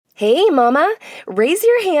Hey, Mama, raise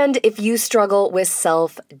your hand if you struggle with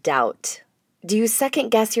self-doubt. Do you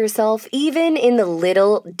second-guess yourself even in the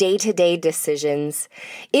little day-to-day decisions?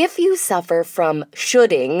 If you suffer from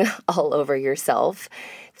shoulding all over yourself,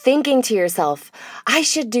 thinking to yourself, I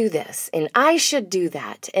should do this and I should do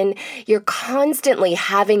that, and you're constantly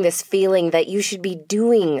having this feeling that you should be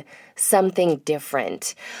doing something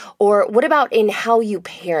different. Or what about in how you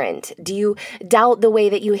parent? Do you doubt the way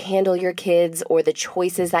that you handle your kids or the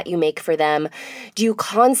choices that you make for them? Do you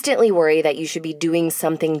constantly worry that you should be doing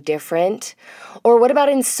something different? Or what about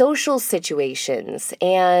in social situations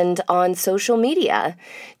and on social media?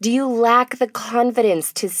 Do you lack the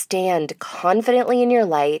confidence to stand confidently in your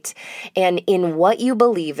light and in what you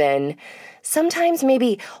believe in? Sometimes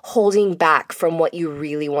maybe holding back from what you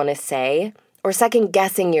really want to say, or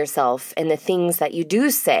second-guessing yourself and the things that you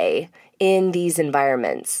do say in these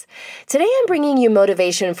environments. Today I'm bringing you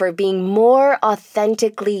motivation for being more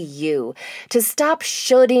authentically you, to stop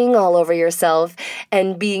shoulding all over yourself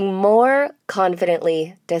and being more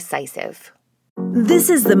confidently decisive. This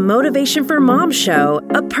is the Motivation for Moms Show,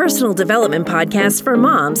 a personal development podcast for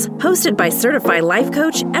moms, hosted by certified life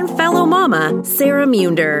coach and fellow mama, Sarah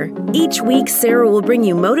Munder. Each week, Sarah will bring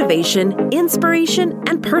you motivation, inspiration,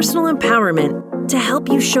 and personal empowerment to help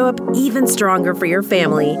you show up even stronger for your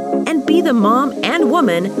family and be the mom and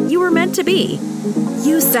woman you were meant to be.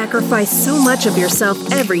 You sacrifice so much of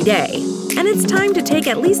yourself every day, and it's time to take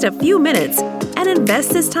at least a few minutes and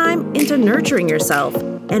invest this time into nurturing yourself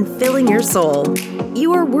and filling your soul.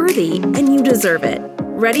 You are worthy and you deserve it.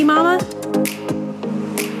 Ready, Mama?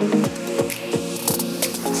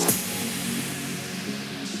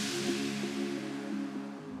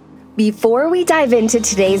 Before we dive into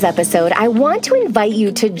today's episode, I want to invite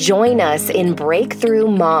you to join us in Breakthrough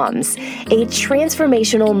Moms, a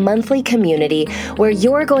transformational monthly community where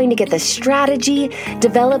you're going to get the strategy,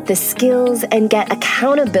 develop the skills, and get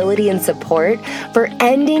accountability and support for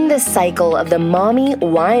ending the cycle of the mommy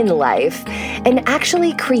wine life and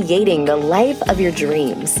actually creating the life of your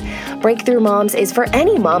dreams. Breakthrough Moms is for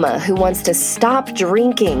any mama who wants to stop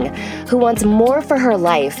drinking, who wants more for her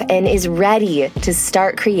life, and is ready to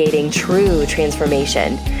start creating true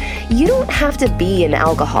transformation. You don't have to be an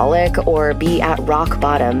alcoholic or be at rock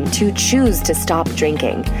bottom to choose to stop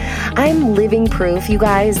drinking. I'm living proof, you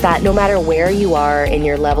guys, that no matter where you are in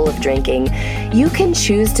your level of drinking, you can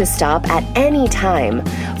choose to stop at any time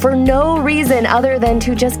for no reason other than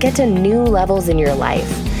to just get to new levels in your life.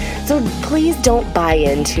 So please don't buy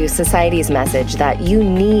into society's message that you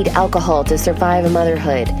need alcohol to survive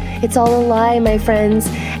motherhood. It's all a lie, my friends,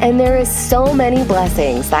 and there is so many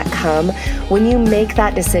blessings that come when you make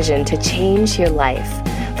that decision to change your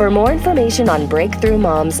life. For more information on Breakthrough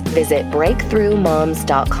Moms, visit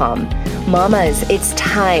breakthroughmoms.com. Mamas, it's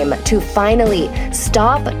time to finally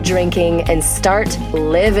stop drinking and start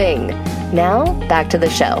living. Now, back to the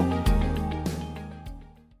show.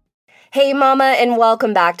 Hey Mama, and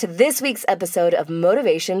welcome back to this week's episode of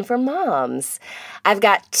Motivation for Moms. I've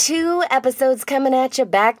got 2 episodes coming at you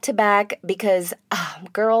back to back because,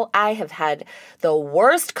 girl, I have had the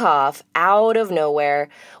worst cough out of nowhere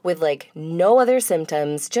with no other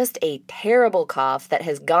symptoms, just a terrible cough that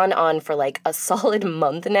has gone on for a solid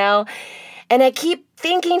month now. And I keep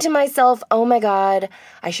thinking to myself, oh my God,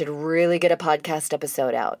 I should really get a podcast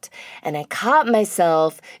episode out. And I caught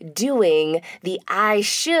myself doing the I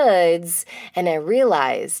shoulds, and I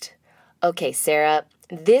realized, okay, Sarah,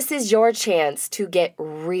 this is your chance to get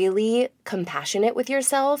really compassionate with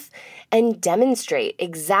yourself and demonstrate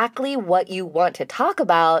exactly what you want to talk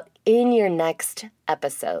about in your next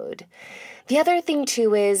episode. The other thing,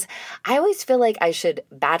 too, is I always feel like I should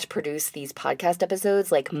batch produce these podcast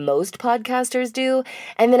episodes like most podcasters do.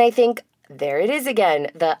 And then I think, there it is again,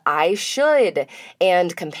 the I should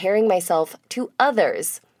and comparing myself to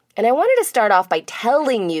others. And I wanted to start off by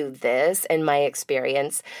telling you this and my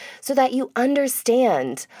experience so that you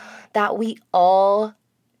understand that we all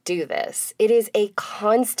do this. It is a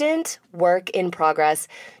constant work in progress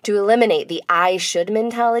to eliminate the I should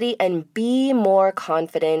mentality and be more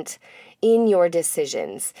confident in your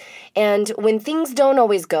decisions. And when things don't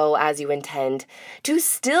always go as you intend, to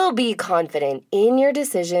still be confident in your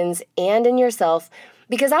decisions and in yourself,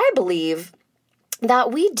 because I believe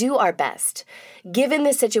that we do our best, given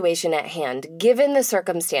the situation at hand, given the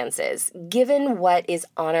circumstances, given what is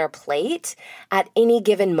on our plate at any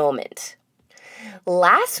given moment.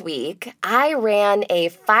 Last week, I ran a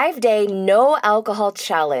 5-day no alcohol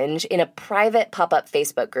challenge in a private pop-up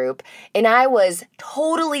Facebook group, and I was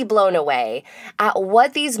totally blown away at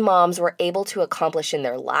what these moms were able to accomplish in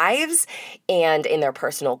their lives and in their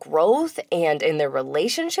personal growth and in their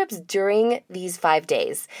relationships during these 5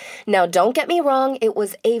 days. Now, don't get me wrong, it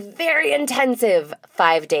was a very intensive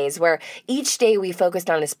 5 days where each day we focused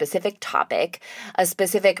on a specific topic, a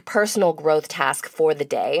specific personal growth task for the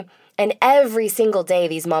day. And every single day,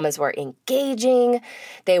 these mamas were engaging,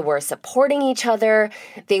 they were supporting each other,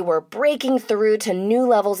 they were breaking through to new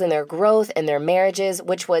levels in their growth and their marriages,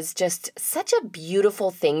 which was just such a beautiful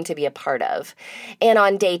thing to be a part of. And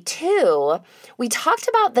on day 2, we talked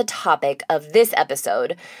about the topic of this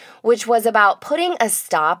episode, which was about putting a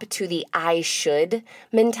stop to the I should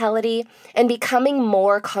mentality and becoming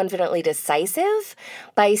more confidently decisive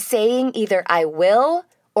by saying either I will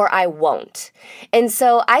or I won't. And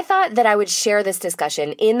so I thought that I would share this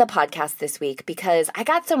discussion in the podcast this week because I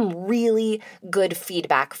got some really good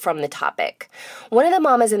feedback from the topic. One of the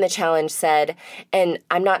mamas in the challenge said, and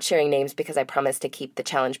I'm not sharing names because I promised to keep the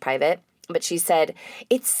challenge private, but she said,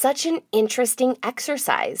 it's such an interesting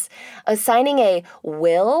exercise. Assigning a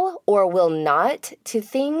will or will not to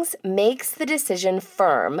things makes the decision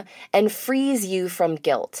firm and frees you from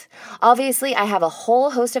guilt. Obviously, I have a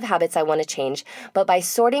whole host of habits I want to change, but by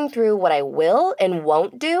sorting through what I will and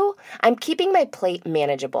won't do, I'm keeping my plate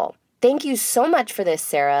manageable. Thank you so much for this,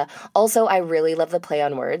 Sarah. Also, I really love the play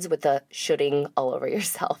on words with the shoulding all over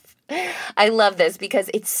yourself. I love this because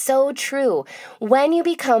it's so true. When you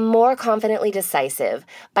become more confidently decisive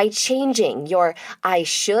by changing your I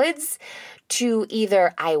shoulds to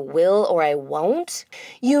either I will or I won't,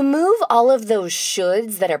 you move all of those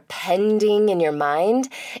shoulds that are pending in your mind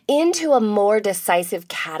into a more decisive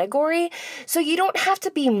category so you don't have to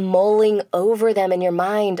be mulling over them in your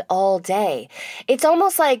mind all day. It's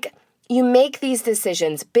almost like you make these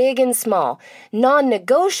decisions, big and small,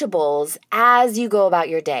 non-negotiables as you go about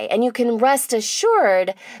your day, and you can rest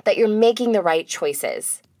assured that you're making the right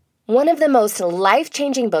choices. One of the most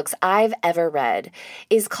life-changing books I've ever read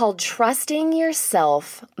is called Trusting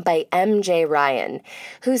Yourself by M.J. Ryan,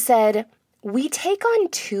 who said, we take on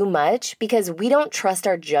too much because we don't trust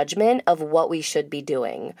our judgment of what we should be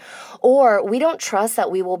doing, or we don't trust that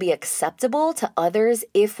we will be acceptable to others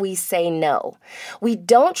if we say no. We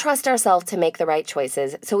don't trust ourselves to make the right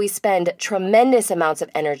choices, so we spend tremendous amounts of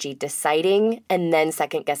energy deciding and then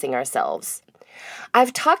second-guessing ourselves.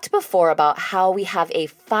 I've talked before about how we have a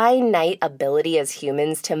finite ability as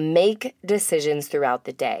humans to make decisions throughout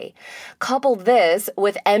the day. Couple this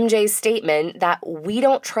with MJ's statement that we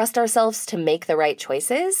don't trust ourselves to make the right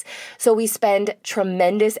choices, so we spend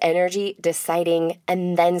tremendous energy deciding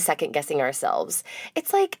and then second-guessing ourselves.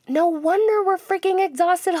 It's like, no wonder we're freaking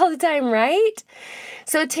exhausted all the time, right?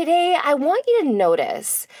 So today, I want you to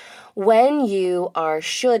notice when you are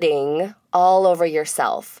shoulding all over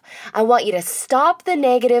yourself. I want you to stop the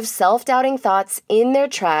negative self-doubting thoughts in their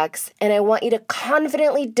tracks, and I want you to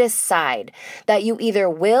confidently decide that you either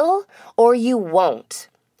will or you won't.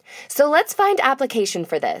 So let's find application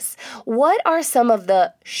for this. What are some of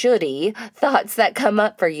the shouldy thoughts that come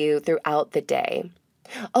up for you throughout the day?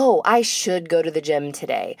 Oh, I should go to the gym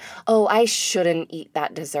today. Oh, I shouldn't eat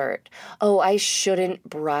that dessert. Oh, I shouldn't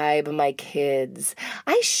bribe my kids.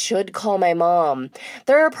 I should call my mom.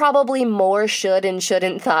 There are probably more should and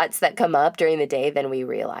shouldn't thoughts that come up during the day than we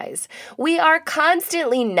realize. We are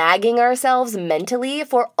constantly nagging ourselves mentally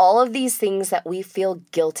for all of these things that we feel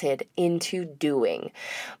guilted into doing.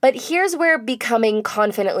 But here's where becoming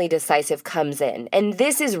confidently decisive comes in, and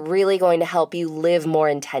this is really going to help you live more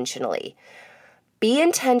intentionally. Be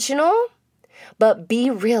intentional, but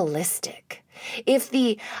be realistic. If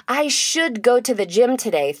the I should go to the gym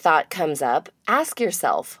today thought comes up, ask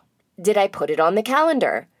yourself, did I put it on the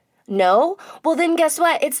calendar? No? Well, then guess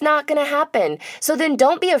what? It's not going to happen. So then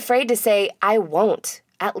don't be afraid to say, I won't,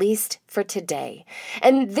 at least for today.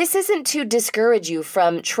 And this isn't to discourage you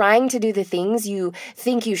from trying to do the things you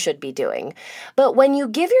think you should be doing. But when you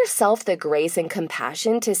give yourself the grace and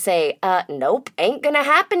compassion to say, nope, ain't gonna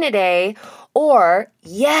happen today, or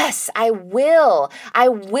yes, I will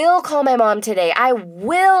call my mom today. I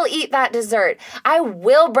will eat that dessert. I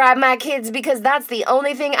will bribe my kids because that's the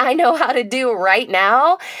only thing I know how to do right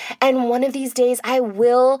now. And one of these days, I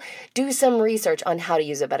will do some research on how to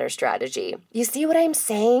use a better strategy. You see what I'm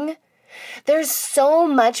saying? There's so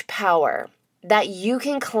much power that you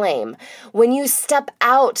can claim when you step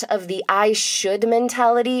out of the I should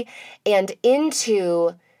mentality and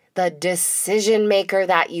into the decision maker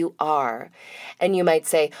that you are. And you might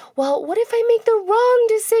say, well, what if I make the wrong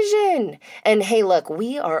decision? And hey, look,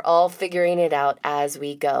 we are all figuring it out as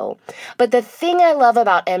we go. But the thing I love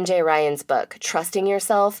about MJ Ryan's book, Trusting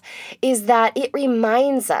Yourself, is that it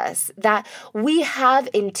reminds us that we have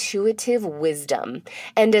intuitive wisdom.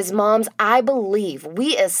 And as moms, I believe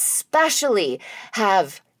we especially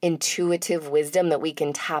have intuitive wisdom that we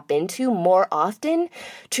can tap into more often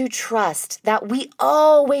to trust that we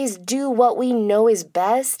always do what we know is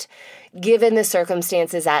best given the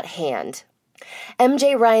circumstances at hand.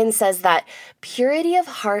 MJ Ryan says that purity of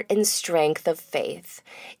heart and strength of faith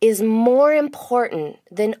is more important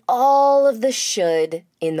than all of the should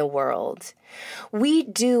in the world. We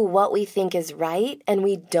do what we think is right and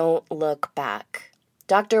we don't look back.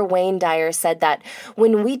 Dr. Wayne Dyer said that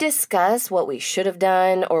when we discuss what we should have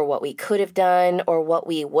done or what we could have done or what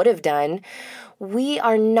we would have done, we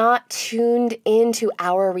are not tuned into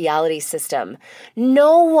our reality system.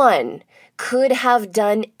 No one could have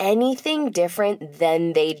done anything different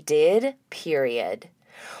than they did, period.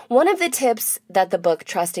 One of the tips that the book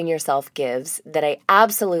Trusting Yourself gives that I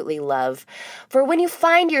absolutely love for when you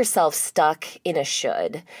find yourself stuck in a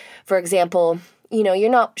should, for example, you're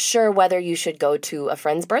not sure whether you should go to a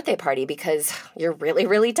friend's birthday party because you're really,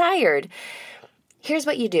 really tired. Here's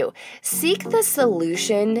what you do. Seek the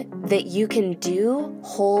solution that you can do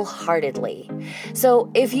wholeheartedly.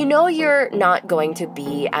 So if you know you're not going to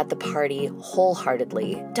be at the party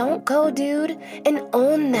wholeheartedly, don't go, dude, and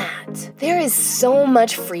own that. There is so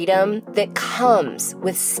much freedom that comes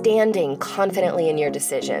with standing confidently in your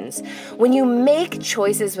decisions. When you make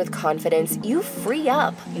choices with confidence, you free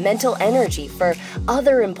up mental energy for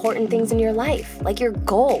other important things in your life, like your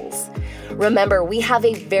goals. Remember, we have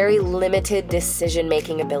a very limited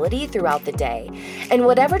decision-making ability throughout the day. And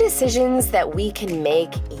whatever decisions that we can make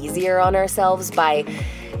easier on ourselves by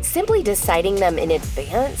simply deciding them in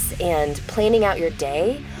advance and planning out your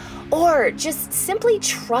day, or just simply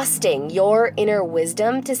trusting your inner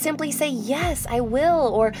wisdom to simply say, yes, I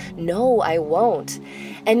will, or no, I won't,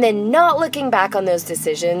 and then not looking back on those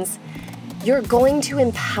decisions, you're going to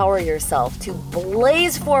empower yourself to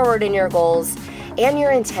blaze forward in your goals and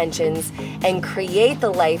your intentions and create the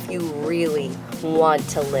life you really want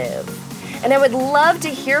to live. And I would love to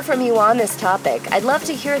hear from you on this topic. I'd love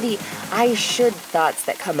to hear the I should thoughts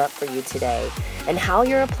that come up for you today and how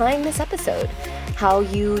you're applying this episode, how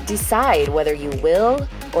you decide whether you will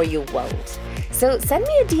or you won't. So send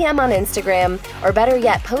me a DM on Instagram, or better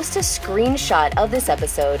yet, post a screenshot of this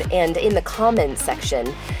episode and in the comments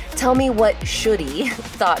section, tell me what shouldy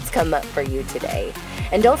thoughts come up for you today.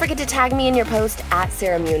 And don't forget to tag me in your post at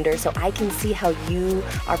Sarah Munder so I can see how you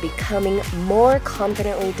are becoming more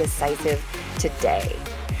confidently decisive today.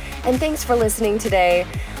 And thanks for listening today.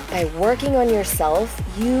 By working on yourself,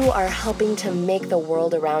 you are helping to make the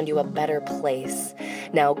world around you a better place.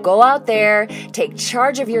 Now go out there, take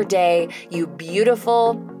charge of your day, you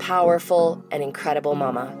beautiful, powerful, and incredible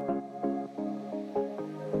mama.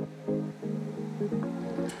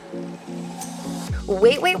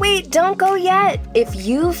 Wait, don't go yet. If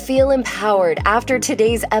you feel empowered after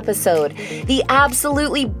today's episode, the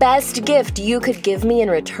absolutely best gift you could give me in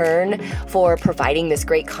return for providing this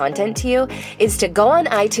great content to you is to go on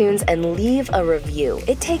iTunes and leave a review.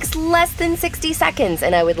 It takes less than 60 seconds,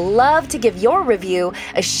 and I would love to give your review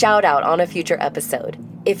a shout out on a future episode.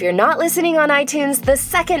 If you're not listening on iTunes, the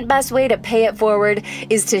second best way to pay it forward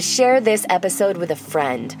is to share this episode with a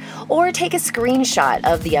friend, or take a screenshot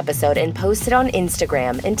of the episode and post it on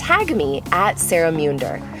Instagram and tag me at Sarah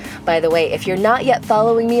Munder. By the way, if you're not yet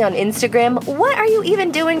following me on Instagram, what are you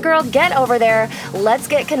even doing, girl? Get over there. Let's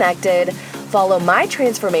get connected. Follow my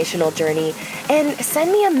transformational journey and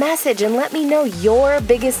send me a message and let me know your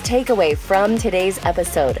biggest takeaway from today's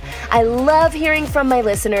episode. I love hearing from my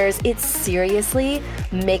listeners. It seriously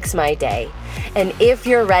makes my day. And if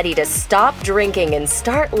you're ready to stop drinking and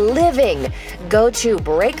start living, go to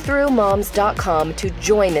breakthroughmoms.com to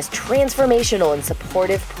join this transformational and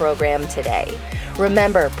supportive program today.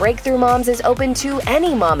 Remember, Breakthrough Moms is open to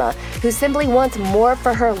any mama who simply wants more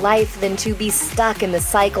for her life than to be stuck in the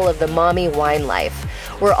cycle of the mommy wine life.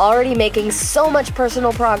 We're already making so much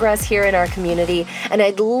personal progress here in our community, and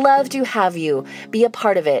I'd love to have you be a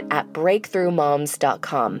part of it at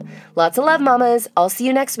breakthroughmoms.com. Lots of love, mamas. I'll see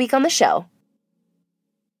you next week on the show.